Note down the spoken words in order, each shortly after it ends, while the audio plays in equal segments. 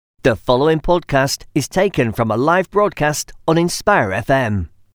The following podcast is taken from a live broadcast on Inspire FM.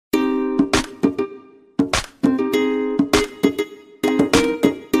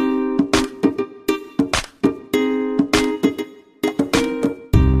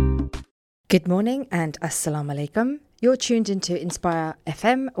 Good morning and Assalamu alaikum. You're tuned into Inspire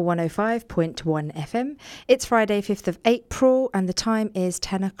FM 105.1 FM. It's Friday, 5th of April, and the time is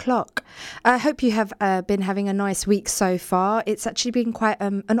 10 o'clock. I hope you have been having a nice week so far. It's actually been quite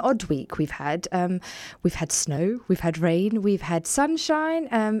an odd week we've had. We've had snow, we've had rain, we've had sunshine,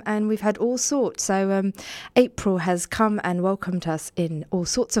 and we've had all sorts. So April has come and welcomed us in all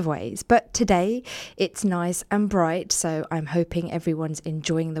sorts of ways. But today it's nice and bright, so I'm hoping everyone's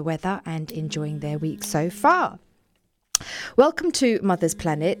enjoying the weather and enjoying their week so far. Welcome to Mother's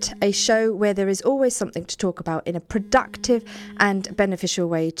Planet, a show where there is always something to talk about in a productive and beneficial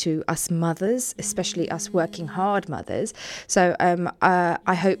way to us mothers, especially us working hard mothers. So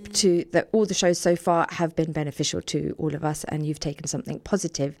I hope that all the shows so far have been beneficial to all of us and you've taken something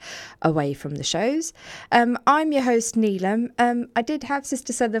positive away from the shows. I'm your host, Neelam. I did have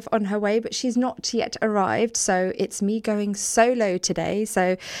Sister Sadaf on her way, but she's not yet arrived. So it's me going solo today.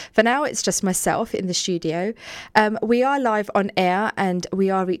 So for now, it's just myself in the studio. We are live on air and we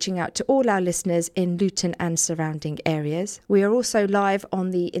are reaching out to all our listeners in Luton and surrounding areas. We are also live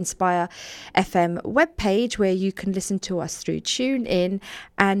on the Inspire FM webpage where you can listen to us through TuneIn,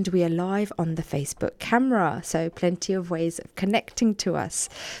 and we are live on the Facebook camera. So plenty of ways of connecting to us.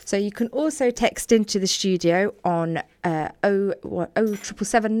 So you can also text into the studio on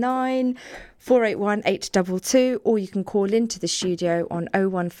 07779 481 822, or you can call into the studio on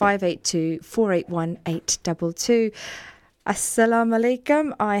 01582 481 822. Assalamu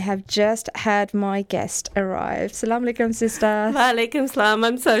alaikum. I have just had my guest arrive. Assalamu alaikum, sister. Wa alaikum salam.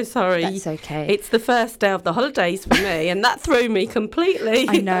 I'm so sorry. That's okay. It's the first day of the holidays for me, and that threw me completely.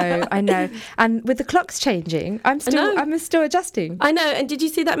 I know. And with the clocks changing, I'm still adjusting. I know. And did you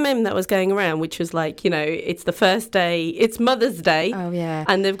see that meme that was going around, which was like, it's the first day, it's Mother's Day. Oh yeah.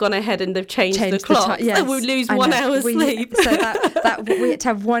 And they've gone ahead and they've changed the clock. Yes. So we lose 1 hour sleep. So that we had to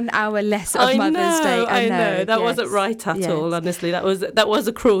have 1 hour less of Mother's Day. I know. That wasn't right at all. Honestly, that was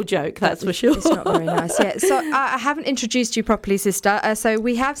a cruel joke, that's for sure. It's not very nice. Yeah. So I haven't introduced you properly, sister. So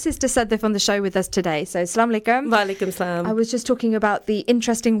we have Sister Sadaf on the show with us today. So Assalamu alaikum. Wa alaikum salam. I was just talking about the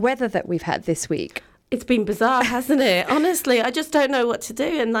interesting weather that we've had this week. It's been bizarre, hasn't it? Honestly, I just don't know what to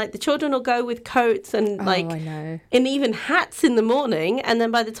do. And the children will go with coats and I know. And even hats in the morning. And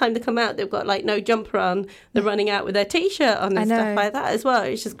then by the time they come out, they've got no jumper on. They're running out with their T-shirt on and stuff like that as well.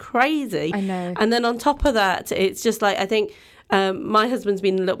 It's just crazy. I know. And then on top of that, it's just I think my husband's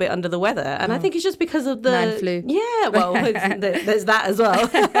been a little bit under the weather, and I think it's just because of the man flu. Yeah, well, there's that as well.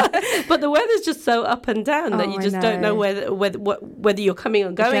 But the weather's just so up and down that you just don't know whether you're coming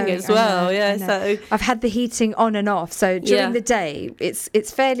or going as well. Yeah, so I've had the heating on and off. So during the day,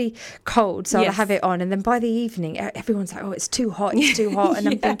 it's fairly cold, so I'll have it on, and then by the evening, everyone's like, "Oh, it's too hot, it's too hot," and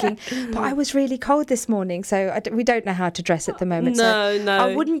I'm thinking, "But I was really cold this morning, so we don't know how to dress at the moment." No.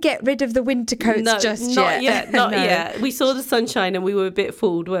 I wouldn't get rid of the winter coats not yet. Not yet. We saw the sunshine and we were a bit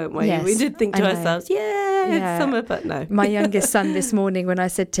fooled, weren't we? Yes, we did think to ourselves, it's summer, but no. My youngest son this morning, when I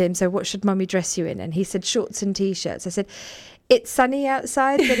said to him, "So what should mummy dress you in?" and he said shorts and t-shirts. I said, "It's sunny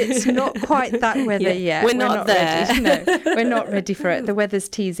outside, but it's not quite that weather yet. We're not there. Ready. No, we're not ready for it. The weather's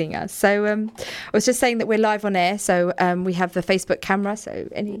teasing us." So I was just saying that we're live on air. So we have the Facebook camera. So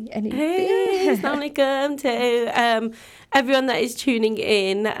any. Hey, assalamu alaikum to everyone that is tuning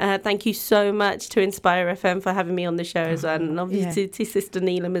in. Thank you so much to Inspire FM for having me on the show as well, and obviously to Sister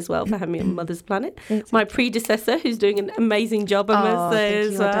Neelam as well for having me on Mother's Planet. My predecessor, who's doing an amazing job, I must say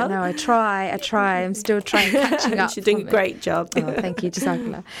as well. I don't know. I try. I'm still catching up. She's doing a great job. Oh, thank you,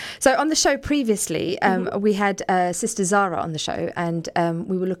 Jazakallah. So on the show previously, we had Sister Zara on the show, and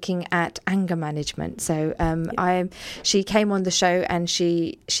we were looking at anger management. So she came on the show, and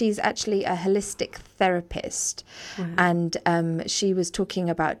she's actually a holistic therapist, and she was talking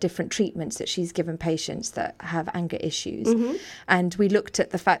about different treatments that she's given patients that have anger issues, and we looked at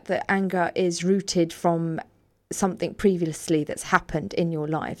the fact that anger is rooted from something previously that's happened in your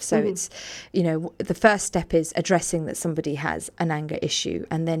life. So it's, the first step is addressing that somebody has an anger issue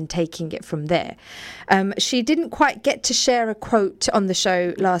and then taking it from there. She didn't quite get to share a quote on the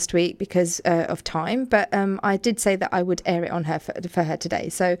show last week because of time, but I did say that I would air it on her for her today.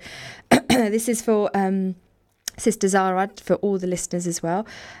 So this is for Sister Zara, for all the listeners as well.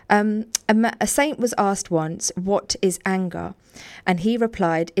 A saint was asked once, "What is anger?" And he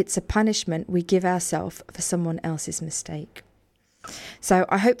replied, "It's a punishment we give ourselves for someone else's mistake." So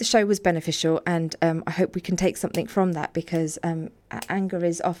I hope the show was beneficial, and I hope we can take something from that, because anger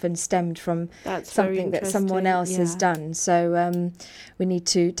is often stemmed from something that someone else has done. So we need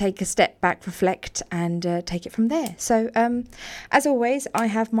to take a step back, reflect, and take it from there. So as always, I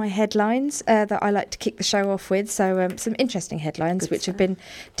have my headlines that I like to kick the show off with. So some interesting headlines which have been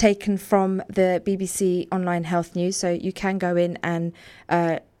taken from the BBC Online Health News. So you can go in and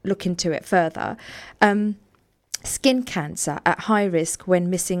look into it further. Skin cancer at high risk when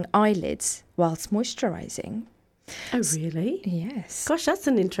missing eyelids whilst moisturising. Oh, really? Yes. Gosh, that's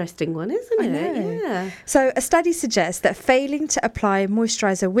an interesting one, isn't it? I know. Yeah. So a study suggests that failing to apply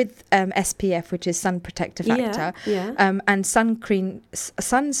moisturiser with SPF, which is sun protector factor, and sunscreen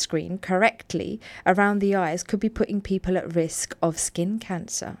correctly around the eyes could be putting people at risk of skin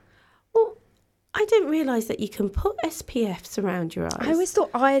cancer. Well, I didn't realise that you can put SPFs around your eyes. I always thought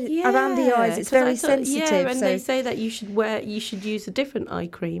around the eyes it's very sensitive. Yeah, and they say that you should use a different eye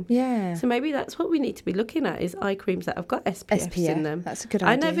cream. Yeah. So maybe that's what we need to be looking at, is eye creams that have got SPF in them. That's a good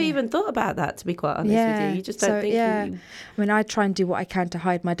idea. I never even thought about that, to be quite honest with you. You just don't think. Yeah. I mean, I try and do what I can to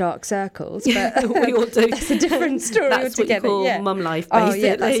hide my dark circles, but we all do. That's a different story that's altogether. What you call mum life, basically. Oh,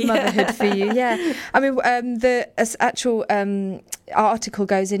 yeah, that's motherhood for you. Yeah. I mean, the actual article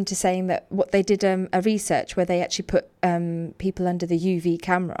goes into saying that what they did a research where they actually put people under the UV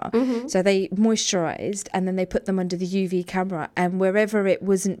camera. Mm-hmm. So they moisturised and then they put them under the UV camera, and wherever it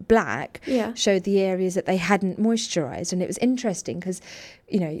wasn't black, showed the areas that they hadn't moisturised. And it was interesting because,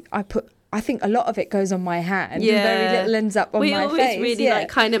 I think a lot of it goes on my hand. Yeah. Very little ends up on my face. We always really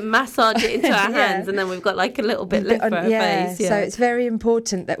kind of massage it into our hands, and then we've got like a little bit left for our face. Yeah. So it's very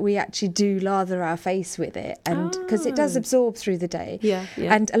important that we actually do lather our face with it, and because it does absorb through the day. Yeah.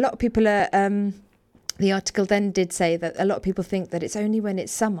 And a lot of people are... the article then did say that a lot of people think that it's only when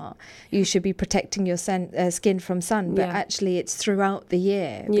it's summer you should be protecting your skin from sun, but actually it's throughout the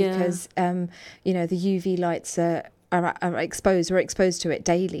year, because the UV lights are exposed. We're exposed to it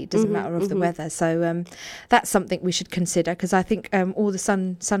daily. It doesn't matter of the weather. So that's something we should consider, because I think all the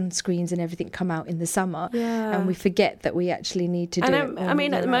sunscreens and everything come out in the summer, and we forget that we actually need to do it. I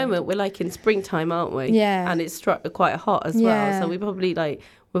mean, at the moment we're like in springtime, aren't we? Yeah. And it's quite hot as well. So we probably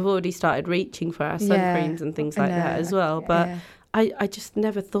we've already started reaching for our sun creams and things like that as well. But I just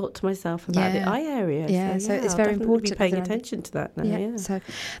never thought to myself about the eye area. Yeah, so it's very important. Be paying attention to that now. Yeah. So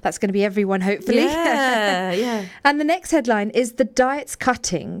that's going to be everyone, hopefully. Yeah. And the next headline is the diet's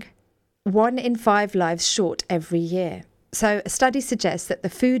cutting 1 in 5 lives short every year. So a study suggests that the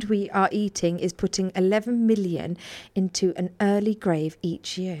food we are eating is putting 11 million into an early grave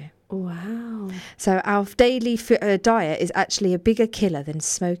each year. Wow. So our daily diet is actually a bigger killer than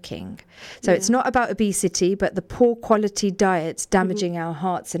smoking. So it's not about obesity, but the poor quality diets damaging our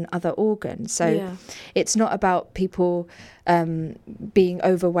hearts and other organs. So it's not about people being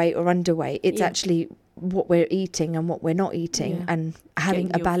overweight or underweight. It's actually what we're eating and what we're not eating, and having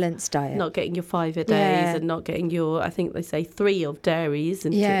a balanced diet. Not getting your 5 a days and not getting your, I think they say 3 of dairies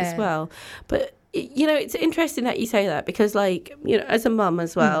and as well. But it's interesting that you say that, because as a mum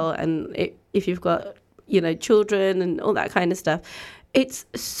as well, and if you've got, children and all that kind of stuff, it's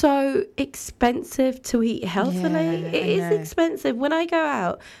so expensive to eat healthily. It is expensive. When I go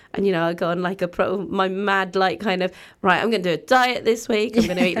out and, I go on my mad, I'm going to do a diet this week. I'm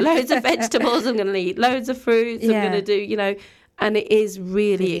going to eat loads of vegetables. I'm going to eat loads of fruits. I'm going to do, and it is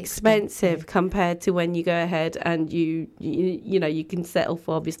really expensive compared to when you go ahead and you can settle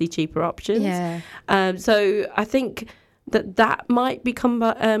for obviously cheaper options. Yeah. So I think that might become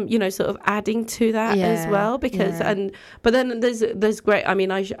sort of adding to that as well, because but then there's great. I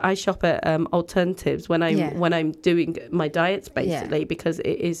mean, I shop at alternatives when I'm doing my diets, basically, because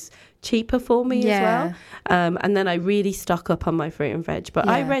it is cheaper for me as well. And then I really stock up on my fruit and veg. But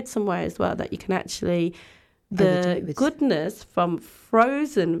I read somewhere as well that you can actually. The goodness from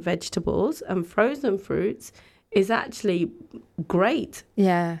frozen vegetables and frozen fruits is actually great.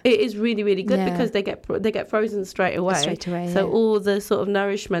 Yeah, it is really, really good because they get frozen straight away. So all the sort of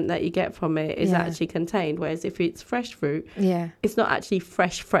nourishment that you get from it is actually contained. Whereas if it's fresh fruit, it's not actually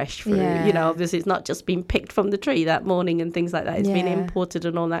fresh fruit. Yeah. Obviously it's not just been picked from the tree that morning and things like that. It's been imported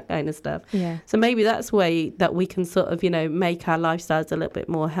and all that kind of stuff. Yeah. So maybe that's a way that we can sort of make our lifestyles a little bit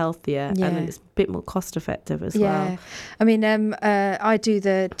more healthier, and then it's a bit more cost effective as well. I mean, I do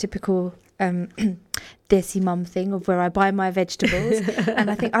the typical desi mum thing of where I buy my vegetables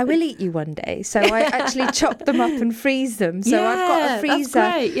and I think I will eat you one day. So I actually chop them up and freeze them. So I've got a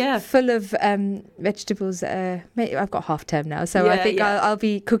freezer full of vegetables. I've got half term now, so I think I'll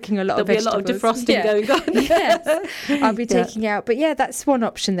be cooking a lot of vegetables. There'll be a lot of defrosting going on. Yes, I'll be taking out. But that's one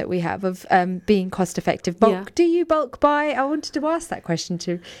option that we have of being cost effective. Bulk. Do you bulk buy? I wanted to ask that question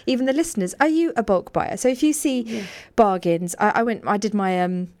to even the listeners. Are you a bulk buyer? So if you see bargains, I did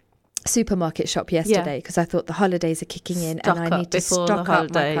my supermarket shop yesterday because I thought the holidays are kicking in and I need to stock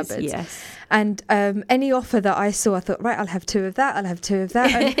up my cupboards. Yes. And any offer that I saw, I thought, right, I'll have 2 of that.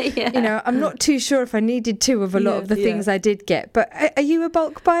 And, I'm not too sure if I needed 2 of a lot of the things I did get. But are you a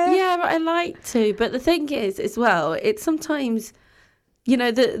bulk buyer? Yeah, I like to. But the thing is, as well, it's sometimes...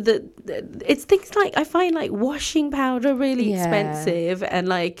 it's things like I find like washing powder really expensive and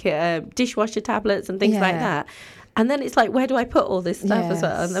like dishwasher tablets and things like that. And then it's like, where do I put all this stuff as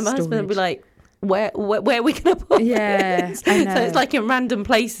well? And then my husband will be like, where are we going to put this? I know. So it's like in random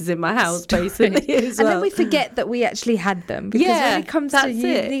places in my house, basically, as well. And then we forget that we actually had them. Because when it comes to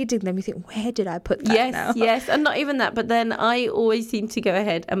you needing them, you think, where did I put that now? Yes, and not even that. But then I always seem to go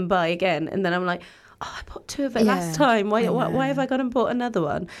ahead and buy again. And then I'm like, I bought 2 of it last time. Why have I gone and bought another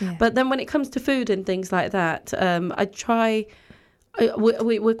one? Yeah. But then when it comes to food and things like that, I try...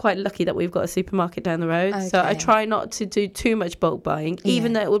 We're quite lucky that we've got a supermarket down the road. Okay. So I try not to do too much bulk buying,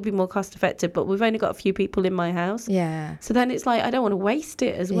 even though it would be more cost effective. But we've only got a few people in my house. Yeah. So then it's like, I don't want to waste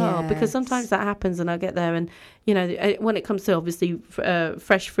it as well, because sometimes that happens and I'll get there and, when it comes to obviously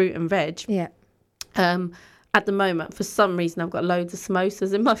fresh fruit and veg. Yeah. At the moment, for some reason, I've got loads of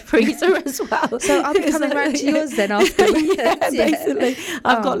samosas in my freezer as well. So I'll be coming round to yours then afterwards. Basically.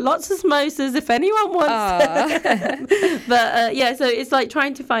 I've got lots of samosas if anyone wants them. But so it's like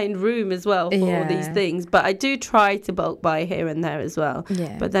trying to find room as well for all these things. But I do try to bulk buy here and there as well.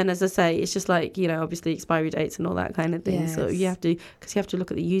 Yeah. But then, as I say, it's just like, obviously expiry dates and all that kind of thing. Yes. So you have to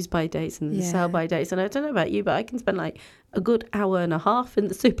look at the use by dates and the sell by dates. And I don't know about you, but I can spend like a good hour and a half in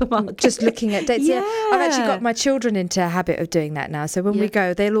the supermarket just looking at dates. I've actually got my children into a habit of doing that now. So when we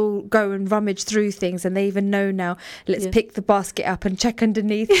go, they'll all go and rummage through things, and they even know now, let's pick the basket up and check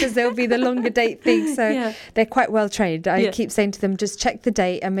underneath, because there'll be the longer date thing. So they're quite well trained. I keep saying to them, just check the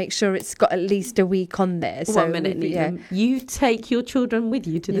date and make sure it's got at least a week on there. So 1 minute, you take your children with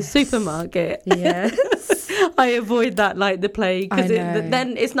you to the supermarket. Yes. I avoid that like the plague, because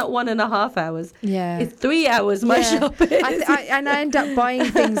then it's not 1.5 hours. Yeah, it's 3 hours. My shopping. And I end up buying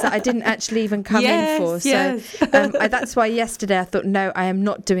things that I didn't actually even come in for. So that's why yesterday I thought, no, I am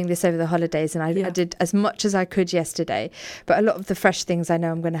not doing this over the holidays. And I did as much as I could yesterday. But a lot of the fresh things I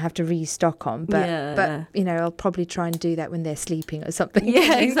know I'm going to have to restock on. But I'll probably try and do that when they're sleeping or something.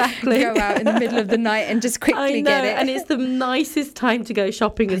 Yeah, exactly. Go out in the middle of the night and just quickly get it. And it's the nicest time to go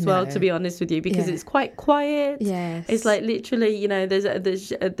shopping as well, to be honest with you, because it's quite quiet. Yes. It's like literally,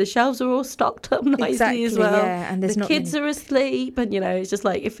 the shelves are all stocked up nicely as well. Yeah, and the kids are asleep, and it's just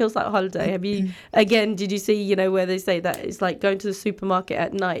like, it feels like a holiday. Have you did you see where they say that it's like going to the supermarket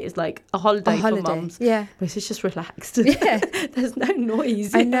at night is like a holiday for mums? Yeah, because it's just relaxed. Yeah. There's no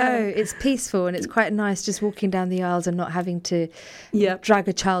noise. I know, it's peaceful and it's quite nice just walking down the aisles and not having to drag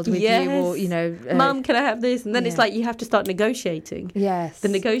a child with you, or mum, can I have this? And then it's like you have to start negotiating. Yes, the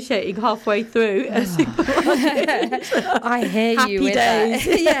negotiating halfway through a supermarket. I hear you with that.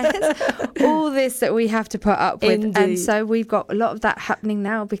 Yes, all this that we have to put up with. Indeed. And so we've got a lot of that happening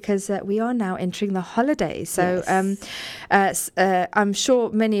now, because we are now entering the holidays. So I'm sure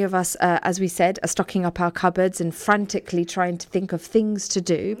many of us, as we said, are stocking up our cupboards and frantically trying to think of things to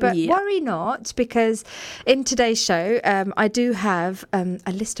do. But worry not, because in today's show, I do have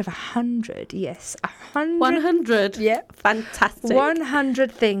a list of 100. Yes, 100. Yeah, fantastic.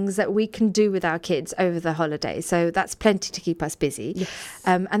 100 things that we can do with our kids over the holidays. So that's plenty to keep us busy. Yes.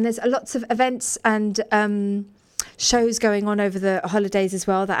 And there's lots of events and shows going on over the holidays as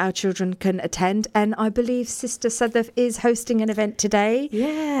well that our children can attend. And I believe Sister Sadaf is hosting an event today.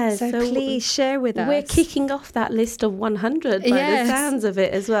 Yeah. So please share with us. We're kicking off that list of 100 by the sounds of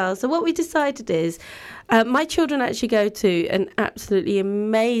it as well. So what we decided is, my children actually go to an absolutely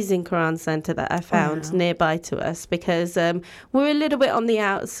amazing Quran centre that I found nearby to us, because we're a little bit on the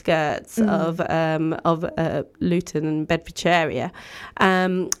outskirts of Luton and Bedfordshire area,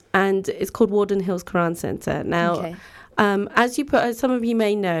 and it's called Warden Hills Quran Centre. Now, as some of you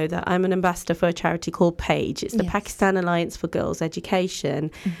may know, that I'm an ambassador for a charity called PAGE. It's the Pakistan Alliance for Girls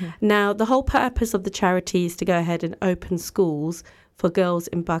Education. Mm-hmm. Now, the whole purpose of the charity is to go ahead and open schools for girls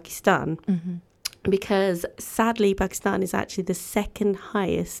in Pakistan. Mm-hmm. because sadly Pakistan is actually the second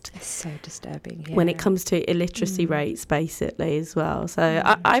highest. It's so disturbing when it comes to illiteracy rates, basically, as well. So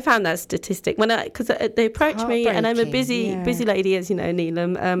I found that statistic because they approached me, and I'm a busy lady, as you know,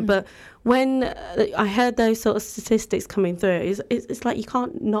 Neelam. But when I heard those sort of statistics coming through, it's like you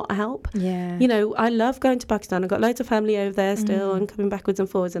can't not help. Yeah. You know, I love going to Pakistan. I've got loads of family over there still, and coming backwards and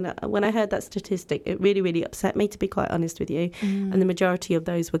forwards. And when I heard that statistic, it really, really upset me, to be quite honest with you. And the majority of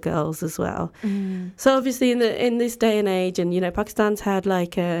those were girls as well. So obviously, in this day and age, and you know, Pakistan's had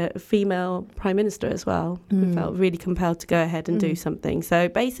like a female prime minister as well. We felt really compelled to go ahead and do something. So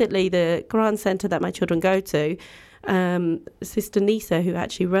basically, the Quran Centre that my children go to, Sister Nisa, who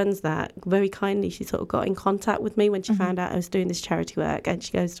actually runs that, very kindly, she sort of got in contact with me when she found out I was doing this charity work, and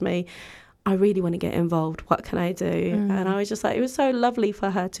she goes to me, I really want to get involved. What can I do? And I was just like, it was so lovely for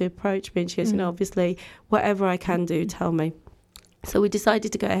her to approach me, and she goes, you know, obviously, whatever I can do, tell me. So we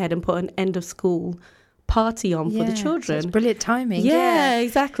decided to go ahead and put an end of school party on for the children. So it's brilliant timing. Yeah,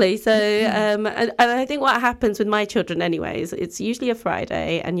 exactly. So and I think what happens with my children anyways, it's usually a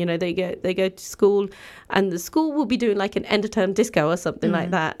Friday, and you know, they go to school, and the school will be doing like an end of term disco or something like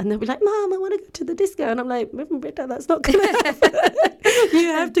that, and they'll be like, Mom, I want to go to the disco, and I'm like, Britta, that's not going to happen. You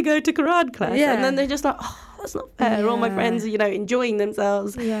have to go to Quran class. And then they're just like, oh, that's not fair. All my friends are, you know, enjoying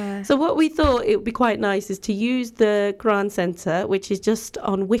themselves. So what we thought it would be quite nice is to use the Quran Centre, which is just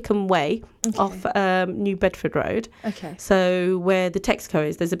on Wickham Way, off New Bedford Road. So where the Texaco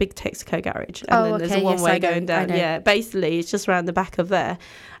is, there's a big Texaco garage, and then there's a one-way going down. Yeah, basically it's just around the back of there.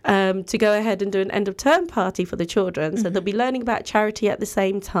 To go ahead and do an end of term party for the children. So they'll be learning about charity at the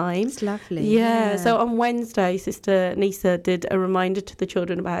same time. It's lovely. Yeah. So on Wednesday, Sister Nisa did a reminder to the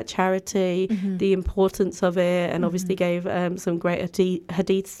children about charity, the importance of it, and obviously gave some great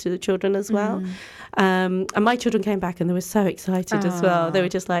hadiths to the children as well. And my children came back and they were so excited as well. They were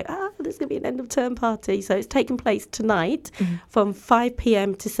just like, there's going to be an end of term party. So it's taking place tonight from 5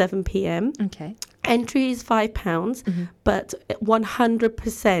 p.m. to 7 p.m. Entry is £5, but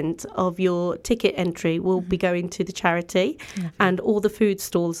 100% of your ticket entry will be going to the charity, and all the food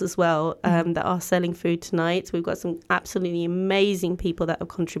stalls as well that are selling food tonight. We've got some absolutely amazing people that have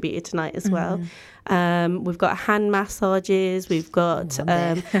contributed tonight as well. We've got hand massages. We've got,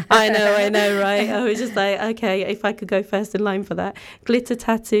 I know, right? I was just like, okay, if I could go first in line for that. Glitter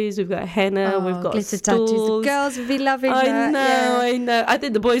tattoos. We've got henna. We've got glitter stalls. tattoos. The girls would be loving that. I know. I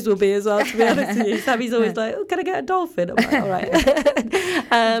think the boys will be as well, to be honest with you. Sammy's always like, can I get a dolphin? I'm like, all right.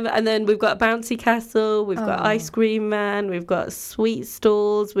 And then we've got a bouncy castle. We've got ice cream man. We've got sweet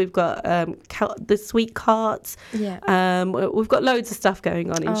stalls. We've got the sweet carts. We've got loads of stuff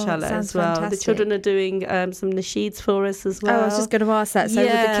going on, inshallah, as well. Fantastic. The children are doing some nasheeds for us as well. I was just going to ask that. So will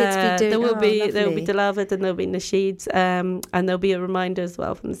the kids be doing? There will be tilawat, and there'll be nasheeds, and there'll be a reminder as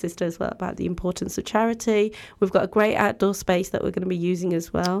well from the sister as well about the importance of charity. We've got a great outdoor space that we're going to be using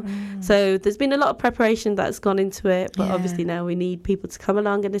as well. So there's been a lot of preparation that's gone into it, but obviously now we need people to come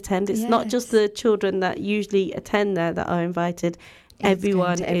along and attend. It's not just the children that usually attend there that are invited.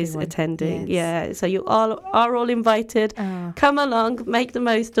 Everyone is attending. So you all are all invited. Come along, make the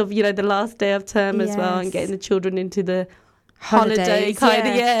most of, you know, the last day of term as well, and getting the children into the holiday kind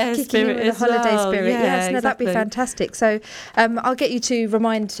of spirit as well. Holiday spirit. That'd be fantastic. So I'll get you to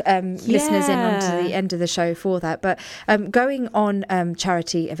remind listeners in onto the end of the show for that. But going on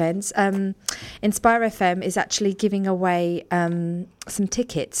charity events, Inspire FM is actually giving away some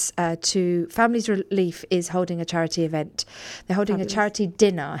tickets to Families Relief is holding a charity event. They're holding a charity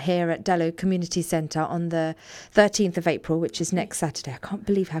dinner here at Dello Community Centre on the 13th of April, which is next Saturday. I can't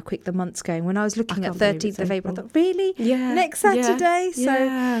believe how quick the month's going. When I was looking at 13th of April, I thought, really? Next Saturday?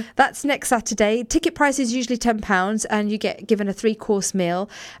 So that's next Saturday. Ticket price is usually £10, and you get given a 3-course meal.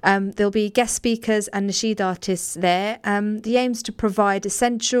 There'll be guest speakers and nasheed artists there. The aim is to provide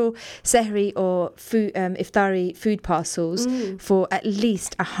essential sehri or food, iftari food parcels for at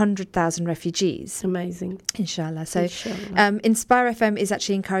least 100,000 refugees. Amazing. Inshallah. So Inspire FM is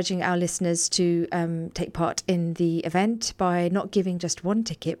actually encouraging our listeners to take part in the event by not giving just one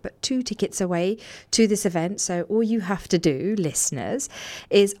ticket, but 2 tickets away to this event. So all you have to do, listeners,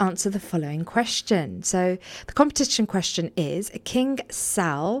 is answer the following question. So the competition question is, King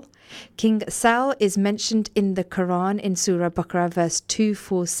Saul is mentioned in the Quran in Surah Baqarah verse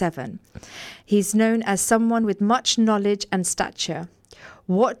 247. He's known as someone with much knowledge and stature.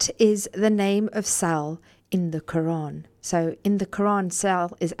 What is the name of Saul in the Quran? So in the Quran,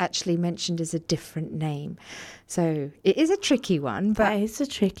 Saul is actually mentioned as a different name. So it is a tricky one. But it's a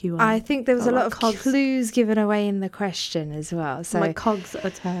tricky one. I think there was a lot of clues given away in the question as well. So my cogs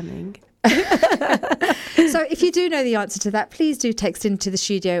are turning. So if you do know the answer to that, please do text into the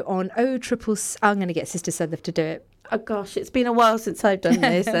studio on I'm going to get Sister Sadaf to do it. Oh gosh, it's been a while since I've done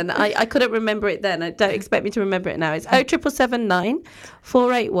this, and I couldn't remember it then. I don't expect me to remember it now. It's 07779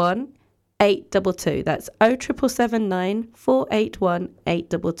 481 822. That's 07779 481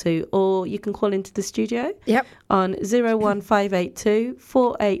 822. Or you can call into the studio on 01582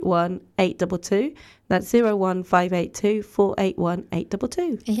 481 822. That's 01582 481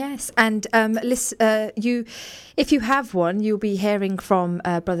 822. Yes, and if you have one, you'll be hearing from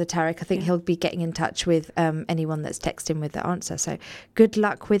Brother Tariq. I think he'll be getting in touch with anyone that's texting with the answer. So good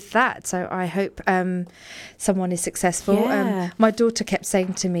luck with that. So I hope someone is successful. Yeah. My daughter kept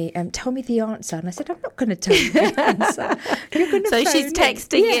saying to me, "Tell me the answer," and I said, "I'm not going to tell you the answer. You're going to." So she's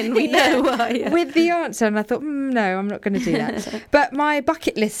texting in. We know why. With the answer, and I thought, no, I'm not going to do that. But my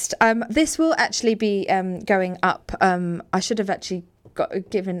bucket list. This will actually be going up. I should have actually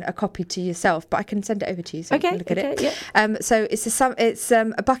given a copy to yourself, but I can send it over to you so you can look at it. Yeah. So it's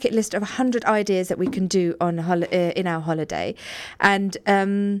a bucket list of 100 ideas that we can do on in our holiday, and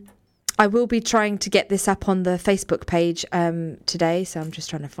I will be trying to get this up on the Facebook page today. So I'm just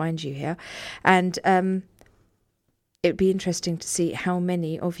trying to find you here, and it'd be interesting to see how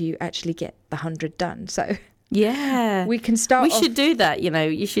many of you actually get the 100 done. So. Yeah. We can start. We should do that,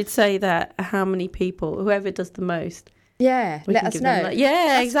 You should say that how many people, whoever does the most. Yeah, let us know.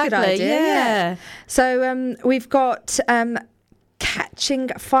 That's exactly. A good idea. Yeah. So we've got catching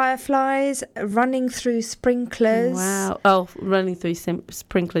fireflies, running through sprinklers. Wow. Oh, running through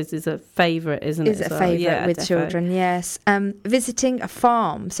sprinklers is a favourite, isn't it? Is a favourite with children, yes. Visiting a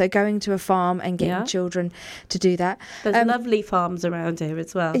farm, so going to a farm and getting children to do that. There's lovely farms around here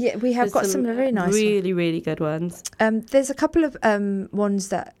as well. Yeah, we have got some very nice really, really good ones. There's a couple of ones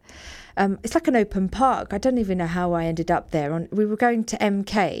that... it's like an open park. I don't even know how I ended up there. We were going to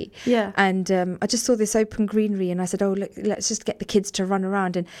MK, and I just saw this open greenery, and I said, "Oh, look, let's just get the kids to run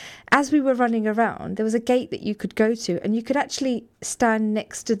around." And as we were running around, there was a gate that you could go to, and you could actually stand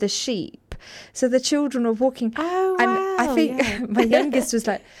next to the sheep. So the children were walking. Oh, and wow, I think my youngest was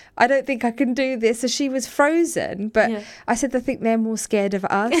like, "I don't think I can do this." So she was frozen. But I said, "I think they're more scared of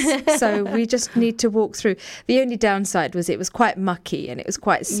us." So we just need to walk through. The only downside was it was quite mucky and it was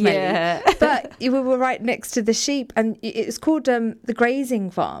quite smelly. Yeah. But we were right next to the sheep, and it's called the grazing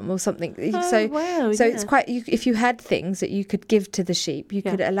farm or something. So it's quite. If you had things that you could give to the sheep, you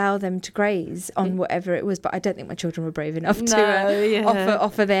could allow them to graze on whatever it was. But I don't think my children were brave enough to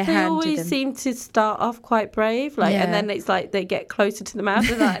offer their hand to them. They seem to start off quite brave, and then it's like they get closer to the mouth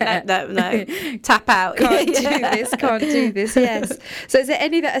and like, no, tap out. Can't do this. Yes. So is there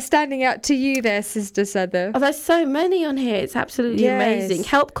any that are standing out to you there, Sister Sadaf? Oh, there's so many on here. It's absolutely amazing.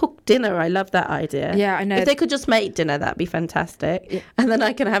 Help cook dinner. I love that idea. Yeah, I know. If they could just make dinner, that'd be fantastic. Yeah. And then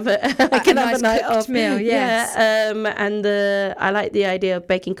I can have a nice night off meal. Yes. Yeah. And I like the idea of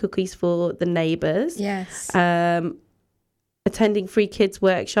baking cookies for the neighbours. Yes. Attending free kids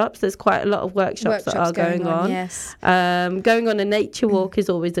workshops. There's quite a lot of workshops that are going on. Yes. Going on a nature walk is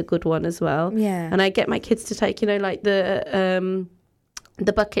always a good one as well. Yeah. And I get my kids to take, like the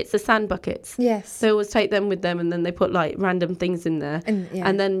buckets, the sand buckets. Yes. They always take them with them, and then they put like random things in there.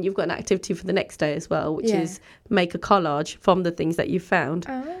 And then you've got an activity for the next day as well, which is make a collage from the things that you found.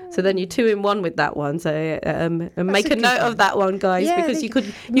 Oh. So then you're 2 in 1 with that one. So make a note of that one, guys, because you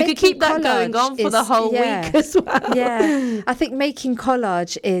could keep that going on for the whole week as well. Yeah. I think making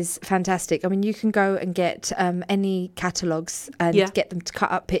collage is fantastic. I mean, you can go and get any catalogues and get them to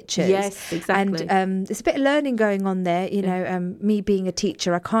cut up pictures. Yes, exactly. And there's a bit of learning going on there. Me being a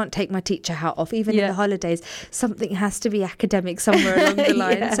teacher, I can't take my teacher hat off. Even in the holidays, something has to be academic somewhere along the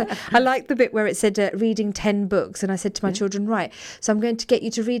line. So I like the bit where it said reading 10 books. And I said to my children, right, so I'm going to get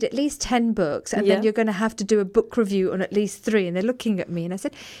you to read at least 10 books, and then you're going to have to do a book review on at least 3. And they're looking at me, and I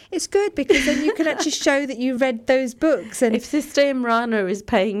said, it's good, because then you can actually show that you read those books. And if Sister Imrana is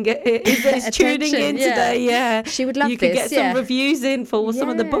tuning in today, she would love you could get some reviews in for some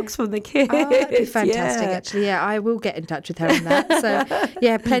of the books from the kids. Oh, that'd be fantastic, actually. Yeah, I will get in touch with her on that.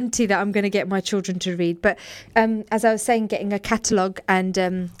 So, plenty that I'm going to get my children to read. But as I was saying, getting a catalogue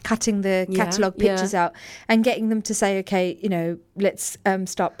and cutting the catalogue pictures out and getting them to say, okay, let's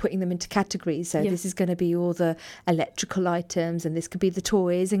start putting them into categories. So this is going to be all the electrical items, and this could be the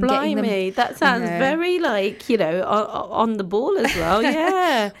toys. And Blimey, that sounds very on the ball as well.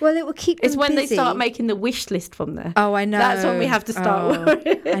 Yeah. Well, it will keep them It's when busy. They start making the wish list from there. Oh, I know. That's when we have to start.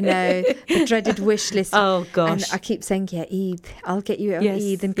 I know, the dreaded wish list. Oh gosh. And I keep saying, Eid, I'll get you on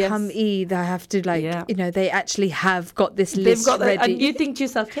Eid, and come Eid, I have to they actually have got this list ready. And you think to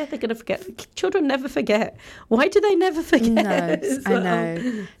yourself, they're going to forget. Children never forget. Why do they never forget? No, I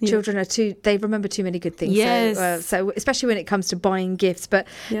know. Children are they remember too many good things. Yes. So especially when it comes to buying gifts, but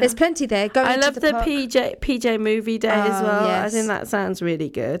there's plenty there. I love the PJ movie day as well. Yes. I think that sounds really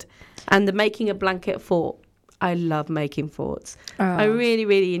good. And the making a blanket fort. I love making forts. I really,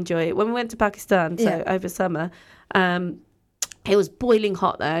 really enjoy it. When we went to Pakistan, over summer, it was boiling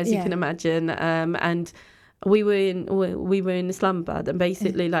hot there, as you can imagine, and we were in Islamabad, and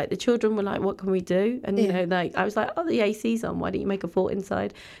basically the children were like, what can we do? And I was like, the AC's on, why don't you make a fort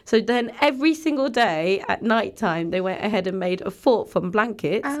inside? So then every single day at night time they went ahead and made a fort from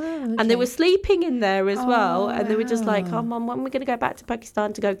blankets, and they were sleeping in there as well, and they were just like, Mum, when are we going to go back to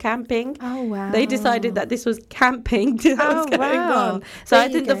Pakistan to go camping? They decided that this was camping that was going on. So I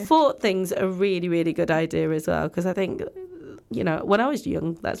think the fort thing's a really, really good idea as well, because I think when I was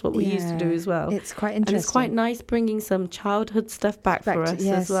young, that's what we used to do as well. It's quite interesting. And it's quite nice bringing some childhood stuff back for us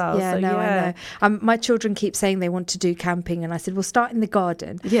as well. Yeah, I know. My children keep saying they want to do camping, and I said, we'll start in the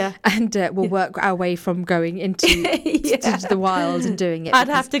garden. Yeah. And we'll work our way from going into to the wild and doing it. I'd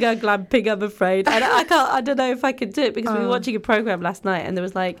have to go glamping, I'm afraid. I don't know if I could do it, because we were watching a program last night, and there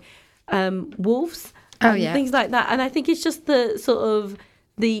was wolves and things like that. And I think it's just the sort of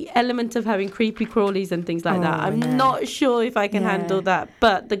the element of having creepy crawlies and things like that. I'm not sure if I can handle that.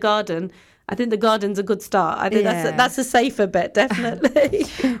 But the garden, I think the garden's a good start. I think that's a safer bet, definitely.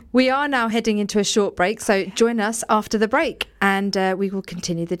 We are now heading into a short break, so join us after the break, and we will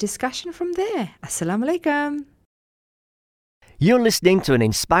continue the discussion from there. Assalamu alaikum. You're listening to an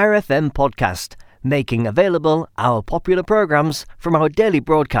Inspire FM podcast, making available our popular programs from our daily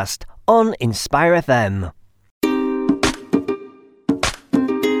broadcast on Inspire FM.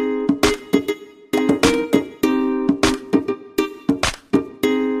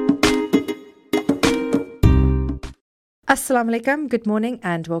 Assalamu alaikum, good morning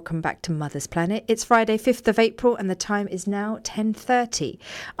and welcome back to Mother's Planet. It's Friday 5th of April and the time is now 10:30.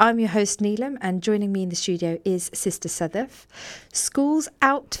 I'm your host Neelam, and joining me in the studio is Sister Sadaf. School's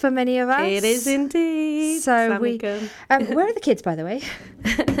out for many of us. It is indeed. So where are the kids, by the way?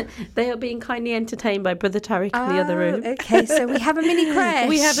 They are being kindly entertained by Brother Tariq in the other room. Okay, so we have a mini crash.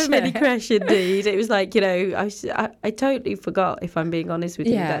 We have a mini crash indeed. It was like, I totally forgot, if I'm being honest with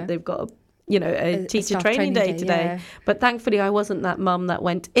you, that they've got a teacher training day today. Yeah. But thankfully I wasn't that mum that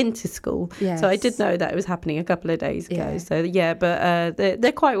went into school. Yes. So I did know that it was happening a couple of days ago. Yeah. So but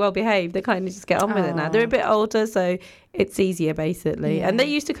they're quite well behaved. They kind of just get on with it now. They're a bit older, so it's easier basically. Yeah. And they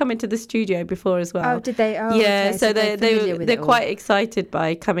used to come into the studio before as well. Oh, did they? Oh, yeah. Okay. So they're quite excited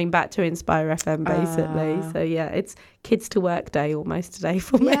by coming back to Inspire FM basically. So it's kids to work day almost today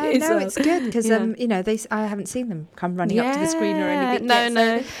for me. Yeah, no, it's good because I haven't seen them come running up to the screen or anything.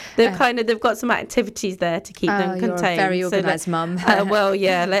 No. They've got some activities there to keep them contained. You're a very organised mum.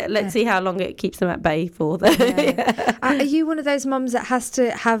 Let's see how long it keeps them at bay for. Are you one of those mums that has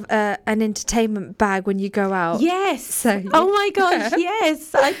to have an entertainment bag when you go out? Yes. Oh my gosh,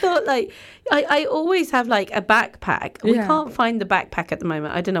 yes. I thought I always have a backpack. We can't find the backpack at the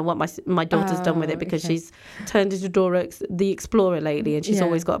moment. I don't know what my daughter's done with it, because she's turned into Dora the Explorer lately, and she's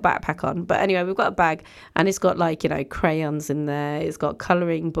always got a backpack on. But anyway, we've got a bag, and it's got crayons in there. It's got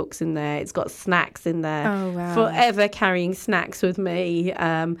colouring books in there. It's got snacks in there. Oh wow! Forever carrying snacks with me.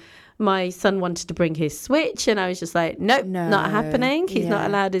 My son wanted to bring his Switch, and I was just like, nope, not happening. He's not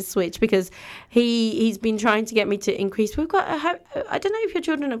allowed his Switch, because he's been trying to get me to increase. We've got, I don't know if your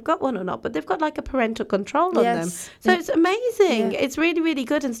children have got one or not, but they've got a parental control on them. So it's amazing. Yeah. It's really, really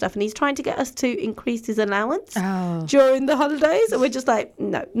good and stuff. And he's trying to get us to increase his allowance during the holidays. And we're just like,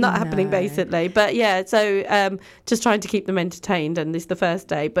 no, not happening basically. But so just trying to keep them entertained. And this is the first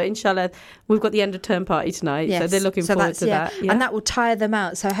day. But inshallah, we've got the end of term party tonight. Yes. So they're looking forward to that. Yeah. And that will tire them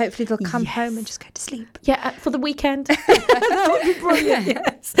out. So hopefully they'll come home and just go to sleep. Yeah, for the weekend. That would be brilliant.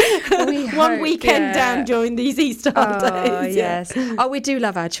 Yes. One weekend down during these Easter holidays. Yes. Oh, we do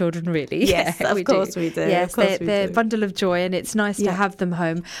love our children, really. Yes, of course we do. Yes, they're a bundle of joy, and it's nice to have them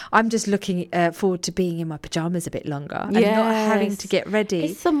home. I'm just looking forward to being in my pajamas a bit longer and not having to get ready.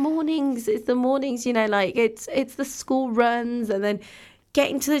 It's the mornings. It's the school runs, and then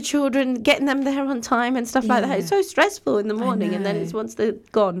getting to the children, getting them there on time and stuff like that. It's so stressful in the morning, and then it's once they're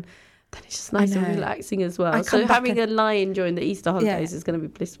gone. then it's just nice and relaxing as well. So having a lie-in during the Easter holidays is going to be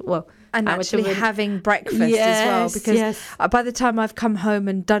blissful. Well, and actually having breakfast as well, because by the time I've come home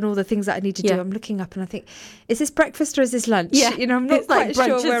and done all the things that I need to do, I'm looking up and I think, is this breakfast or is this lunch? Yeah. You know, I'm not quite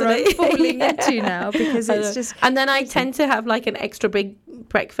sure where I'm falling into now, because it's just... And then I tend to have like an extra big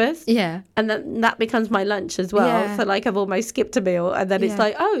breakfast. Yeah. And then that becomes my lunch as well. Yeah. So like I've almost skipped a meal, and then it's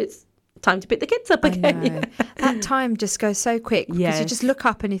like, oh, it's time to pick the kids up again. That time just goes so quick, because you just look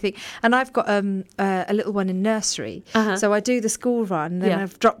up and you think, and I've got a little one in nursery, so I do the school run, then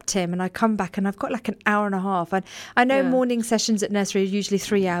I've dropped him and I come back and I've got like an hour and a half, and I know morning sessions at nursery are usually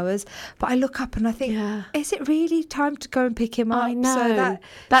 3 hours, but I look up and I think, is it really time to go and pick him up? I know. So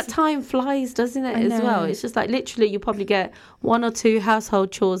that time flies, doesn't it, as well? It's just like literally you probably get 1 or 2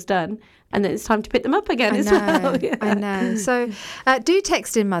 household chores done, and then it's time to pick them up again as well. I know. So do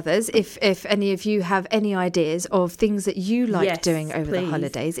text in, mothers, if any of you have any ideas of things that you like doing over the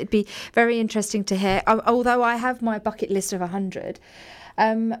holidays. It'd be very interesting to hear. Although I have my bucket list of 100.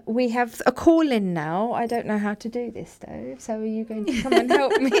 We have a call-in now. I don't know how to do this, though. So are you going to come and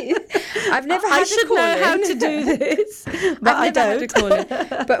help me? I've never had a call-in. I should know how to do this, but I don't. Had a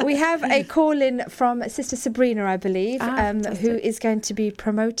call-in. But we have a call-in from Sister Sabrina, I believe, who is going to be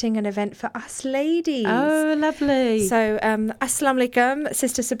promoting an event for us ladies. Oh, lovely. So, Assalamu alaikum,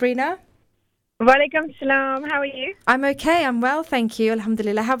 Sister Sabrina. Wa alaikum salam. How are you? I'm okay. I'm well, thank you.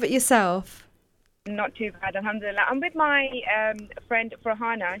 Alhamdulillah. How about yourself? Not too bad, alhamdulillah. I'm with my friend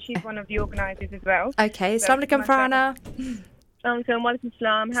Farhana. She's one of the organisers as well. Okay, assalamu alaikum, Farhana. Assalamu alaikum,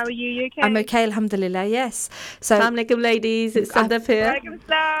 salam. How are you? You okay? I'm okay, alhamdulillah, yes. So, assalamu alaikum, ladies. It's Sadaf here. Wa alaikum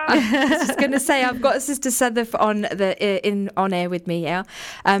salam. I was just going to say, I've got Sister Sadaf on air with me,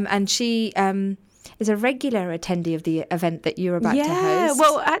 and she is a regular attendee of the event that you're about to host. Yeah,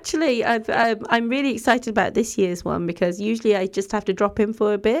 well, actually, I'm really excited about this year's one, because usually I just have to drop in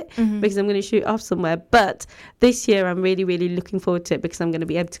for a bit because I'm going to shoot off somewhere. But this year, I'm really, really looking forward to it, because I'm going to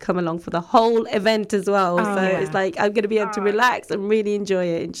be able to come along for the whole event as well. It's like I'm going to be able to relax and really enjoy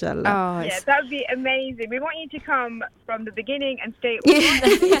it, inshallah. Yeah, that would be amazing. We want you to come from the beginning and stay.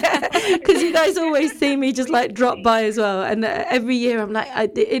 Because you guys always see me just like drop by as well. And every year I'm like,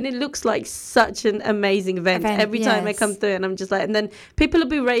 and it looks like such an amazing event every time I come through, and I'm just like, and then people will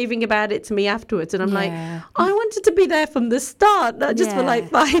be raving about it to me afterwards, and I'm like, I wanted to be there from the start, not just for like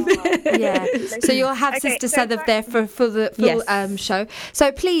 5 minutes. So you'll have Sister Sadaf there for the full show.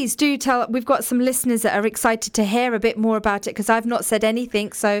 So please do tell. We've got some listeners that are excited to hear a bit more about it, because I've not said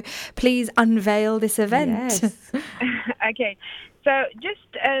anything. So please unveil this event. Okay. So just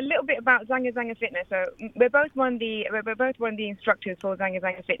a little bit about Zanga Zanga Fitness. So we're both one of the instructors for Zanga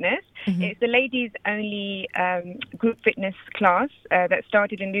Zanga Fitness. It's the ladies only group fitness class that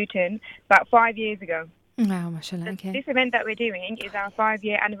started in Luton about 5 years ago. Wow, mashallah. Okay. This event that we're doing is our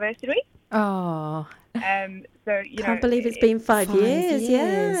 5-year anniversary. Oh. So you can't believe it's been 5 years.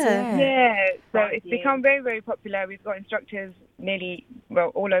 Yeah. So it's become very, very popular. We've got instructors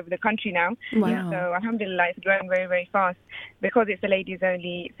all over the country now. Wow. So alhamdulillah, it's growing very, very fast. Because it's a ladies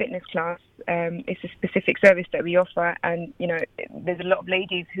only fitness class, it's a specific service that we offer, and there's a lot of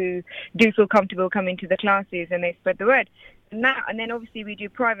ladies who do feel comfortable coming to the classes, and they spread the word. And then obviously we do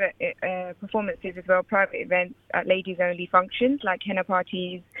private performances as well, private events at ladies only functions like henna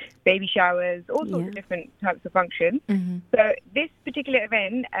parties, baby showers, all sorts of different types of functions. So this particular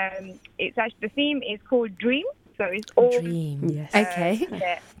event, it's actually, the theme is called Dream. So it's all Dream. Yes.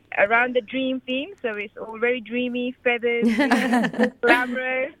 Okay. Around the dream theme. So it's all very dreamy, feathers,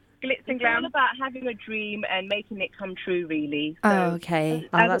 glamorous. Glitz and glam. It's all about having a dream and making it come true, really. So, okay.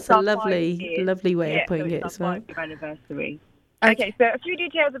 That's a lovely way of putting it as well. It's our 5th anniversary. Okay, so a few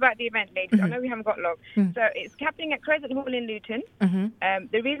details about the event, ladies. I know we haven't got long. So it's happening at Crescent Hall in Luton.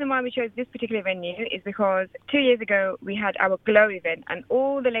 The reason why we chose this particular venue is because 2 years ago we had our Glow event, and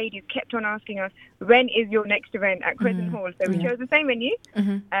all the ladies kept on asking us, when is your next event at Crescent Hall? So we chose the same venue.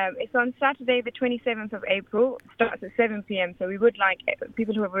 It's on Saturday the 27th of April. Starts at 7 p.m. So we would like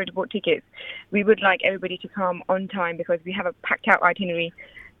people who have already bought tickets, we would like everybody to come on time, because we have a packed out itinerary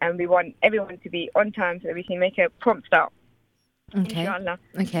and we want everyone to be on time so that we can make a prompt start. Okay. Inshallah.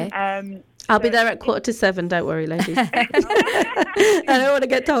 Okay. I'll be there at 7:15. Don't worry, ladies. I don't want to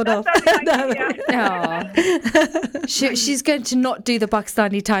get told off. She's going to not do the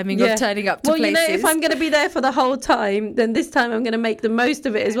Pakistani timing of turning up to places. If I'm going to be there for the whole time, then this time I'm going to make the most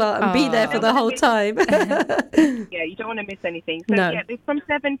of it as well and be there for the whole time. Yeah, you don't want to miss anything. So it's from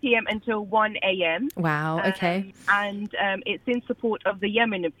 7 p.m. until 1 a.m. Wow. Okay. And it's in support of the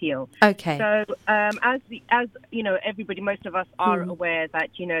Yemen appeal. Okay. So as everybody, most of us are aware that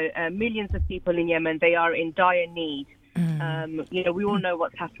millions of people in Yemen, they are in dire need We all know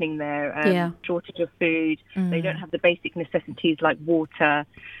what's happening there. Shortage of food. They don't have the basic necessities like water.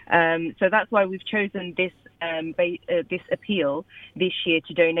 So that's why we've chosen this this appeal this year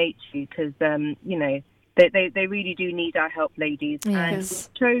to donate to, because they really do need our help, ladies. Yes. And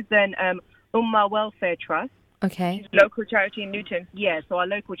we've chosen Ummah Welfare Trust. Okay. Local charity in Luton. Yeah, so our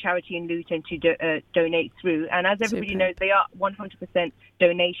local charity in Luton to donate through. And as everybody knows, they are 100%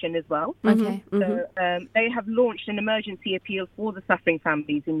 donation as well. Okay. So they have launched an emergency appeal for the suffering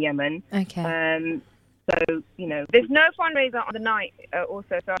families in Yemen. Okay. So, there's no fundraiser on the night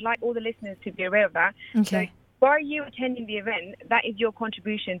also, so I'd like all the listeners to be aware of that. Okay. So, by you attending the event, that is your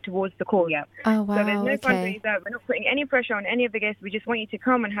contribution towards the cause. Yeah. Oh, wow. So there's no fundraiser. We're not putting any pressure on any of the guests. We just want you to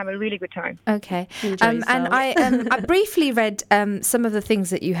come and have a really good time. Okay. And I briefly read some of the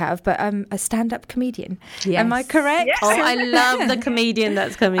things that you have, but a stand-up comedian. Yes. Am I correct? Yes. Oh, I love the comedian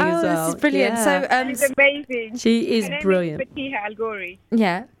that's coming as well. This is brilliant. Yeah. So, It's amazing. She is Her name brilliant. is Fatiha Al Ghori.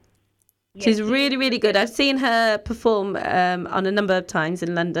 yeah. She's really, really good. I've seen her perform on a number of times